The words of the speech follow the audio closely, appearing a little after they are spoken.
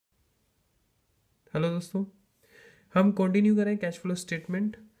Hello दोस्तों, हम continue करें cash flow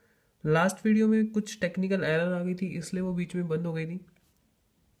statement. Last video में कुछ टेक्निकल एरर आ गई थी, इसलिए वो बीच में बंद हो गई थी।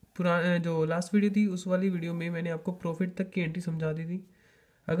 जो लास्ट वीडियो थी उस वाली वीडियो में मैंने आपको प्रॉफिट तक की एंट्री समझा दी थी।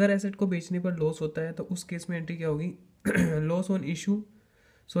 अगर एसेट को बेचने पर लॉस होता है तो उस केस में एंट्री क्या होगी?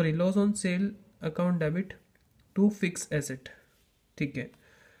 Loss on sale account debit to fix asset. ठीक है,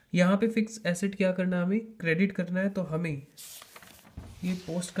 यहाँ पे फिक्स एसेट क्या करना है, हमें क्रेडिट करना है। तो हमें ये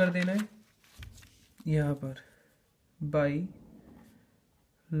पोस्ट कर देना है यहाँ पर, by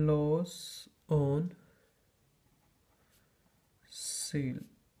loss on sale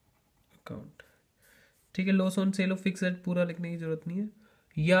account. ठीक है, loss on sale of fix asset पूरा लिखने की जरूरत नहीं है,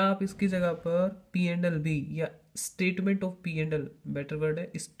 या आप इसकी जगह पर पी एंड एल भी या statement of P and L, better word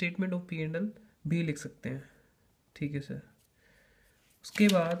है, statement of P and L भी लिख सकते हैं। ठीक है सर। उसके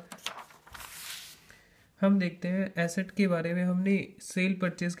बाद हम देखते हैं एसेट के बारे में। हमने सेल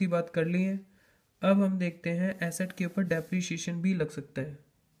परचेज की बात कर ली है। अब हम देखते हैं एसेट के ऊपर डेप्रीशिएशन भी लग सकता है।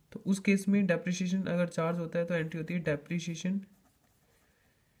 तो उस केस में डेप्रीशिएशन अगर चार्ज होता है तो एंट्री होती है depreciation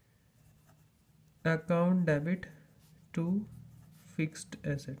account debit to fixed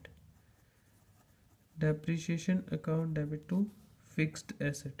asset. Depreciation account debit to fixed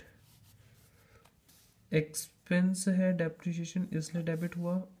asset expense है, डेप्रीशिएशन इसलिए डेबिट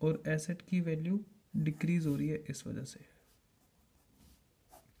हुआ, और एसेट की वैल्यू डिक्रीज हो रही है इस वजह से।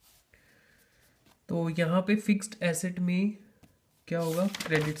 तो यहाँ पे फिक्स्ड एसेट में क्या होगा?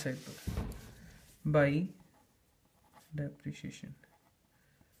 क्रेडिट साइड पर बाई डेप्रीशिएशन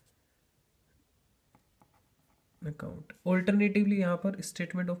अकाउंट। ऑल्टरनेटिवली यहाँ पर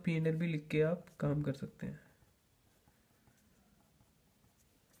statement of P and L भी लिख के आप काम कर सकते हैं।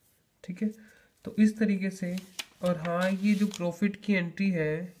 ठीक है, तो इस तरीके से। और हाँ, ये जो प्रॉफिट की एंट्री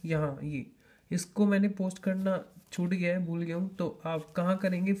है यहाँ, ये इसको मैंने पोस्ट करना छूट गया है, भूल गया हूँ। तो आप कहाँ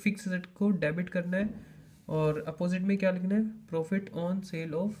करेंगे? फिक्स एसेट को डेबिट करना है और अपोजिट में क्या लिखना है? Profit on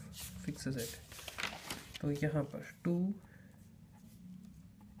sale of fix asset. तो यहाँ पर to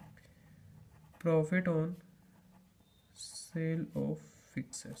profit on sale of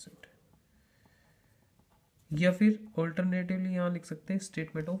fix asset, या फिर ऑल्टरनेटिवली यहाँ लिख सकते हैं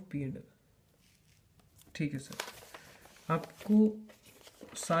statement of P and L. ठीक है सर, आपको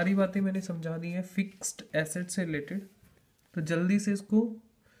सारी बातें मैंने समझा दी हैं फिक्स्ड एसेट से रिलेटेड। तो जल्दी से इसको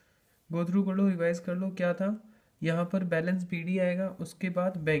गो थ्रू कर लो, रिवाइज कर लो। क्या था यहाँ पर? बैलेंस पीडी आएगा, उसके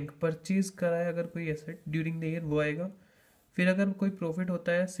बाद बैंक परचेज कराया अगर कोई एसेट ड्यूरिंग द ईयर वो आएगा, फिर अगर कोई प्रॉफिट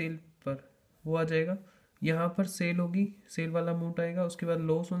होता है सेल पर वो आ जाएगा। यहाँ पर सेल होगी, सेल वाला अमाउंट आएगा, उसके बाद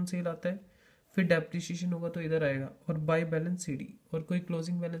लॉस ऑन सेल आता है, फिर डेप्रिसिएशन होगा तो इधर आएगा, और बाय बैलेंस सीडी, और कोई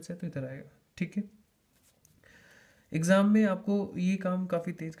क्लोजिंग बैलेंस है तो इधर आएगा। ठीक है, एग्ज़ाम में आपको ये काम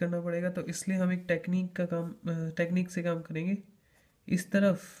काफ़ी तेज़ करना पड़ेगा, तो इसलिए हम एक टेक्निक से काम करेंगे। इस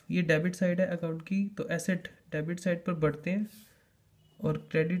तरफ ये डेबिट साइड है अकाउंट की, तो एसेट डेबिट साइड पर बढ़ते हैं और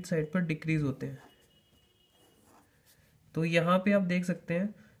क्रेडिट साइड पर डिक्रीज होते हैं। तो यहाँ पे आप देख सकते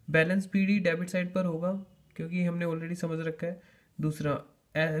हैं बैलेंस पीडी डेबिट साइड पर होगा, क्योंकि हमने ऑलरेडी समझ रखा है। दूसरा,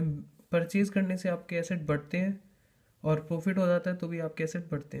 परचेज करने से आपके एसेट बढ़ते हैं, और प्रॉफिट हो जाता है तो भी आपके एसेट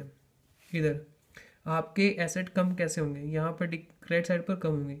बढ़ते हैं। इधर आपके एसेट कम कैसे होंगे? यहाँ पर क्रेडिट साइड पर कम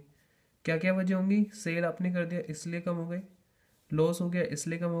होंगे। क्या क्या वजह होंगी? सेल आपने कर दिया इसलिए कम हो गए, लॉस हो गया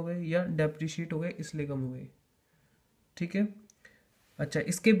इसलिए कम हो गए, या डेप्रिशिएट हो गए इसलिए कम हो गए। ठीक है, अच्छा,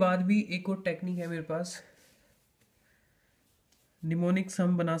 इसके बाद भी एक और टेक्निक है मेरे पास, निमोनिक्स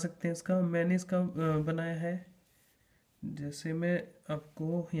हम बना सकते हैं इसका। मैंने इसका बनाया है, जैसे मैं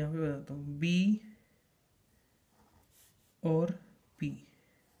आपको यहाँ पे बताता हूँ, बी और पी,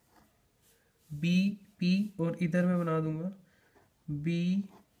 बी पी, और इधर मैं बना दूंगा B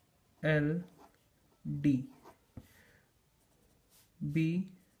L D, B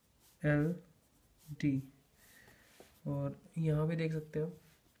L D, और यहाँ पे देख सकते हो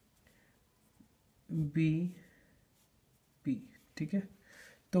बी पी। ठीक है,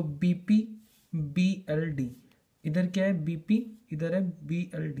 तो B P B L D, इधर क्या है? बी पी, इधर है बी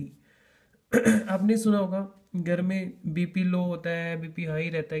एल डी। आपने सुना होगा घर में बीपी लो होता है, बीपी हाई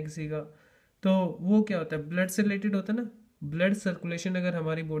रहता है किसी का, तो वो क्या होता है? ब्लड से रिलेटेड होता है ना। ब्लड सर्कुलेशन अगर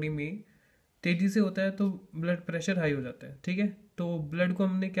हमारी बॉडी में तेजी से होता है तो ब्लड प्रेशर हाई हो जाता है। ठीक है, तो ब्लड को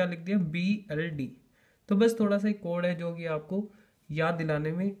हमने क्या लिख दिया? B L D. तो बस थोड़ा सा एक कोड है जो कि आपको याद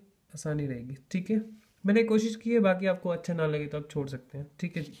दिलाने में आसानी रहेगी। ठीक है, मैंने कोशिश की है, बाकी आपको अच्छा ना लगे तो आप छोड़ सकते हैं।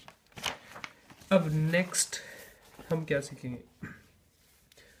 ठीक है जी, अब नेक्स्ट हम क्या सीखेंगे?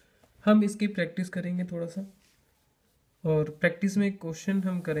 हम इसकी प्रैक्टिस करेंगे थोड़ा सा, और प्रैक्टिस में एक क्वेश्चन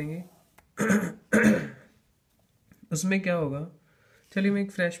हम करेंगे। उसमें क्या होगा? चलिए मैं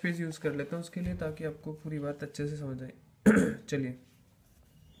एक फ्रेश पेज यूज़ कर लेता हूँ उसके लिए, ताकि आपको पूरी बात अच्छे से समझ आए। चलिए,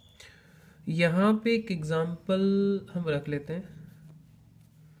 यहाँ पे एक एग्जांपल हम रख लेते हैं।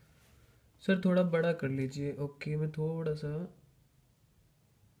 सर थोड़ा बड़ा कर लीजिए। ओके, मैं थोड़ा सा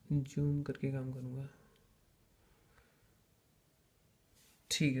जूम करके काम करूँगा।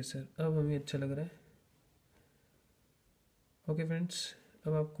 ठीक है सर, अब हमें अच्छा लग रहा है। ओके फ्रेंड्स,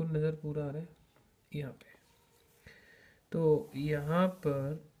 अब आपको नज़र पूरा आ रहा है यहाँ पे। तो यहाँ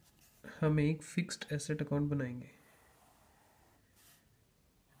पर हम एक फिक्स्ड एसेट अकाउंट बनाएंगे।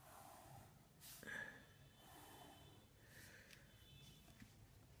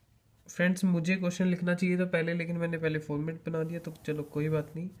 फ्रेंड्स, मुझे क्वेश्चन लिखना चाहिए था पहले, लेकिन मैंने पहले फॉर्मेट बना दिया, तो चलो कोई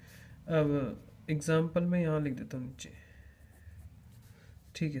बात नहीं। अब एग्जांपल मैं यहाँ लिख देता हूँ नीचे।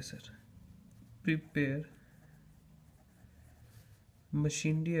 ठीक है sir, prepare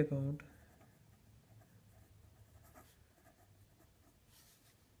machinery account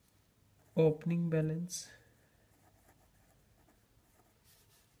opening balance,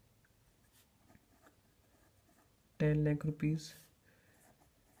 ₹10 lakh,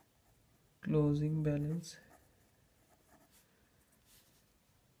 closing balance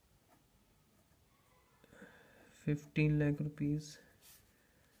 ₹15 lakh,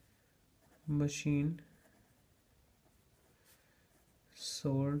 machine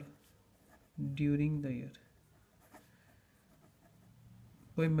sold during the year.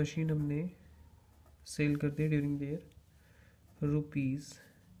 कोई मशीन हमने सेल कर दी during the year,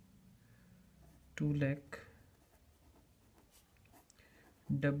 ₹2 lakh.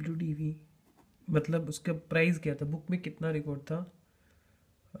 WDV मतलब उसका प्राइस क्या था, बुक में कितना रिकॉर्ड था,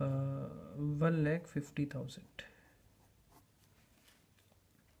 1,50,000।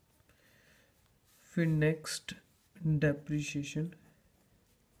 फिर next, depreciation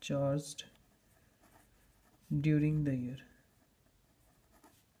charged during the year,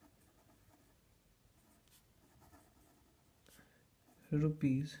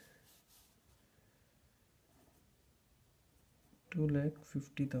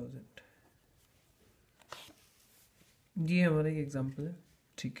 ₹2,50,000। ये हमारा एक एग्जाम्पल है।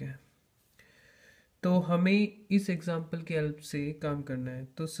 ठीक है, तो हमें इस एग्जाम्पल की हेल्प से काम करना है।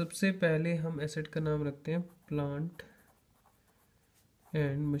 तो सबसे पहले हम एसेट का नाम रखते हैं प्लांट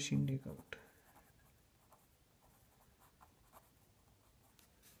एंड मशीनरी अकाउंट।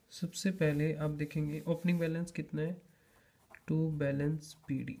 सबसे पहले आप देखेंगे ओपनिंग बैलेंस कितना है, टू बैलेंस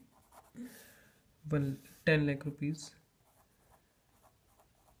PD 10 लाख।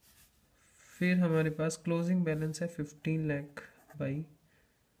 फिर हमारे पास क्लोजिंग बैलेंस है 15 lakh by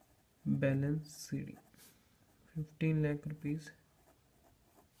balance CD, ₹15 lakh.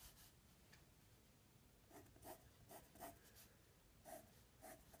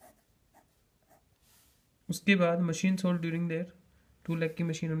 उसके बाद machine sold during their, 2 lakh की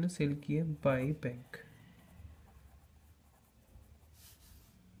मशीन हमने सेल की है बाई बैंक।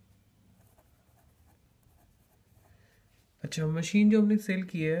 अच्छा, मशीन जो हमने सेल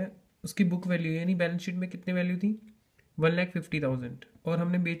की है उसकी बुक वैल्यू यानी बैलेंस शीट में कितनी वैल्यू थी, 1,50,000, और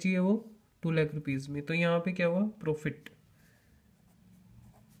हमने बेची है वो ₹2 लाख में। तो यहाँ पे क्या हुआ, प्रॉफिट।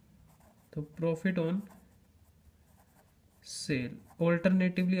 तो प्रॉफिट ऑन सेल।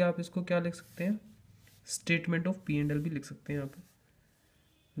 ऑल्टरनेटिवली आप इसको क्या लिख सकते हैं, स्टेटमेंट ऑफ P&L भी लिख सकते हैं यहाँ पे,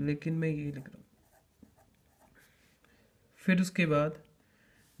 लेकिन मैं ये लिख रहा हूँ। फिर उसके बाद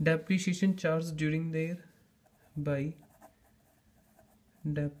depreciation charge during the year by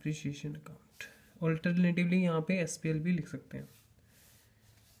depreciation account. Alternatively यहाँ पे SPL भी लिख सकते हैं।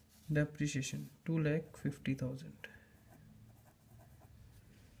 डेप्रिशिएशन 2,50,000।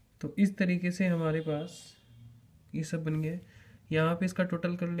 तो इस तरीके से हमारे पास ये सब बन गया। यहाँ पे इसका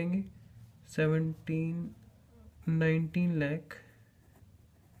टोटल कर लेंगे,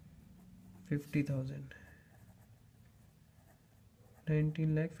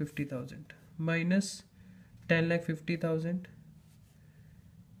 19,50,000 माइनस 10,50,000,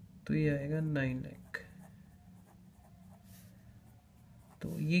 तो ये आएगा 9 लाख।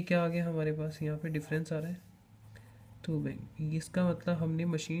 तो ये क्या आ गया हमारे पास, यहाँ पे डिफरेंस आ रहा है। तो भाई इसका मतलब हमने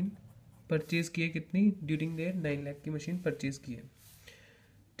मशीन परचेज की है कितनी, ड्यूरिंग देयर 9 लाख की मशीन परचेज की है।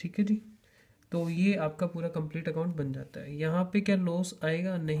 ठीक है जी, तो ये आपका पूरा कंप्लीट अकाउंट बन जाता है। यहाँ पे क्या लॉस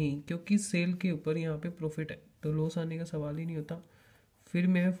आएगा, नहीं, क्योंकि सेल के ऊपर यहाँ पे प्रॉफिट है, तो लॉस आने का सवाल ही नहीं होता। फिर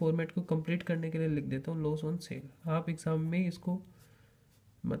मैं फॉर्मेट को कंप्लीट करने के लिए लिख देता हूँ लॉस ऑन सेल। आप एग्जाम में इसको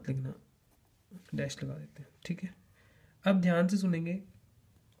मत लिखना, डैश लगा देते हैं। ठीक है, अब ध्यान से सुनेंगे।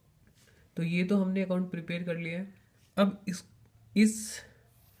 तो ये तो हमने अकाउंट प्रिपेयर कर लिया है। अब इस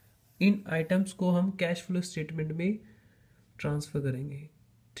इन आइटम्स को हम कैश फ्लो स्टेटमेंट में ट्रांसफ़र करेंगे।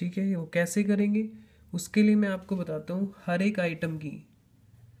 ठीक है, वो कैसे करेंगे उसके लिए मैं आपको बताता हूँ। हर एक आइटम की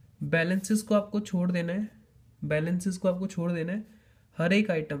बैलेंसेस को आपको छोड़ देना है, बैलेंसेस को आपको छोड़ देना है। हर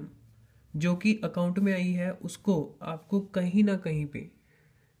एक आइटम जो कि अकाउंट में आई है उसको आपको कहीं ना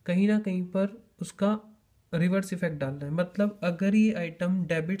कहीं पर उसका रिवर्स इफेक्ट डालना है। मतलब अगर ये आइटम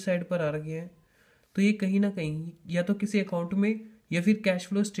डेबिट साइड पर आ रही है तो ये कहीं ना कहीं या तो किसी अकाउंट में या फिर कैश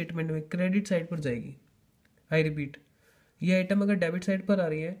फ्लो स्टेटमेंट में क्रेडिट साइड पर जाएगी। आई रिपीट, ये आइटम अगर डेबिट साइड पर आ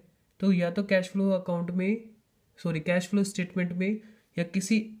रही है तो या तो कैश फ्लो अकाउंट में, सॉरी कैश फ्लो स्टेटमेंट में या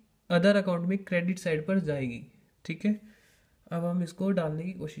किसी अदर अकाउंट में क्रेडिट साइड पर जाएगी। ठीक है, अब हम इसको डालने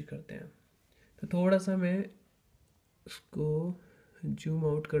की कोशिश करते हैं। तो थोड़ा सा मैं इसको जूम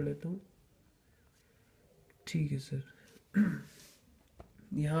आउट कर लेता हूँ। ठीक है सर,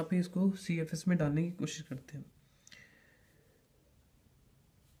 यहाँ पे इसको CFS में डालने की कोशिश करते हैं।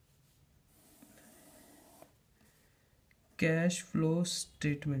 Cash flow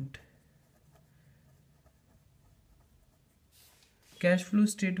statement, cash flow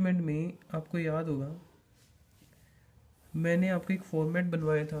statement में आपको याद होगा मैंने आपको एक फॉर्मेट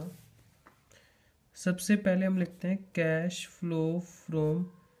बनवाया था। सबसे पहले हम लिखते हैं cash flow from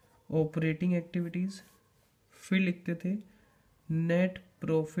operating activities, फिर लिखते थे net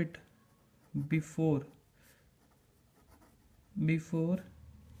profit before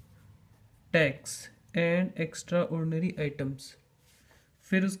tax and extra ordinary items,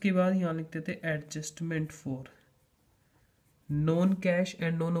 फिर उसके बाद यहाँ लिखते थे adjustment for non cash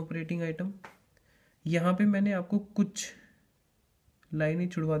and non operating item. यहाँ पे मैंने आपको कुछ लाइनें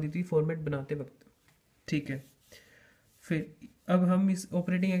छुड़वा दी थी फॉर्मेट बनाते वक्त। ठीक है, फिर अब हम इस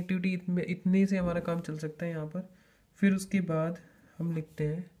ऑपरेटिंग एक्टिविटी में इतने से हमारा काम चल सकता है यहाँ पर। फिर उसके बाद हम लिखते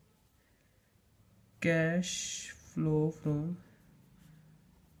हैं cash flow from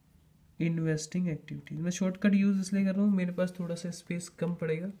investing activities. मैं शॉर्टकट यूज़ इसलिए कर रहा हूँ, मेरे पास थोड़ा सा स्पेस कम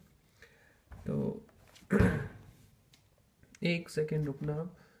पड़ेगा, तो एक सेकेंड रुकना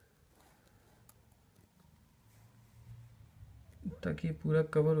आप, ताकि ये पूरा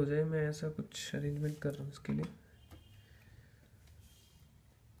कवर हो जाए। मैं ऐसा कुछ अरेंजमेंट कर रहा हूँ इसके लिए।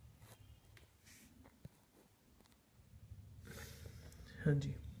 हाँ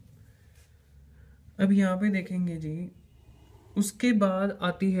जी, अब यहाँ पे देखेंगे जी, उसके बाद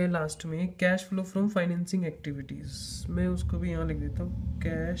आती है लास्ट में cash flow from financing activities. मैं उसको भी यहाँ लिख देता हूँ,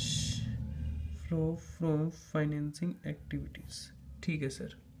 cash flow from financing activities. ठीक है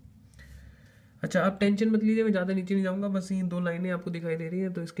सर। अच्छा, आप टेंशन मत लीजिए, मैं ज़्यादा नीचे नहीं जाऊँगा, बस ये 2 लाइनें आपको दिखाई दे रही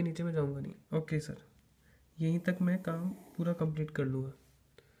है तो इसके नीचे मैं जाऊँगा नहीं। ओके सर, यहीं तक मैं काम पूरा कंप्लीट कर लूँगा।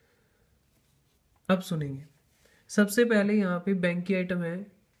 अब सुनेंगे, सबसे पहले यहाँ पे बैंक की आइटम है,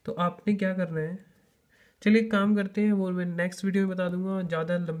 तो आपने क्या करना है, चलिए काम करते हैं, वो मैं नेक्स्ट वीडियो में बता दूंगा,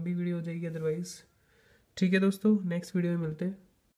 ज़्यादा लंबी वीडियो हो जाएगी अदरवाइज़। ठीक है दोस्तों, नेक्स्ट वीडियो में मिलते हैं।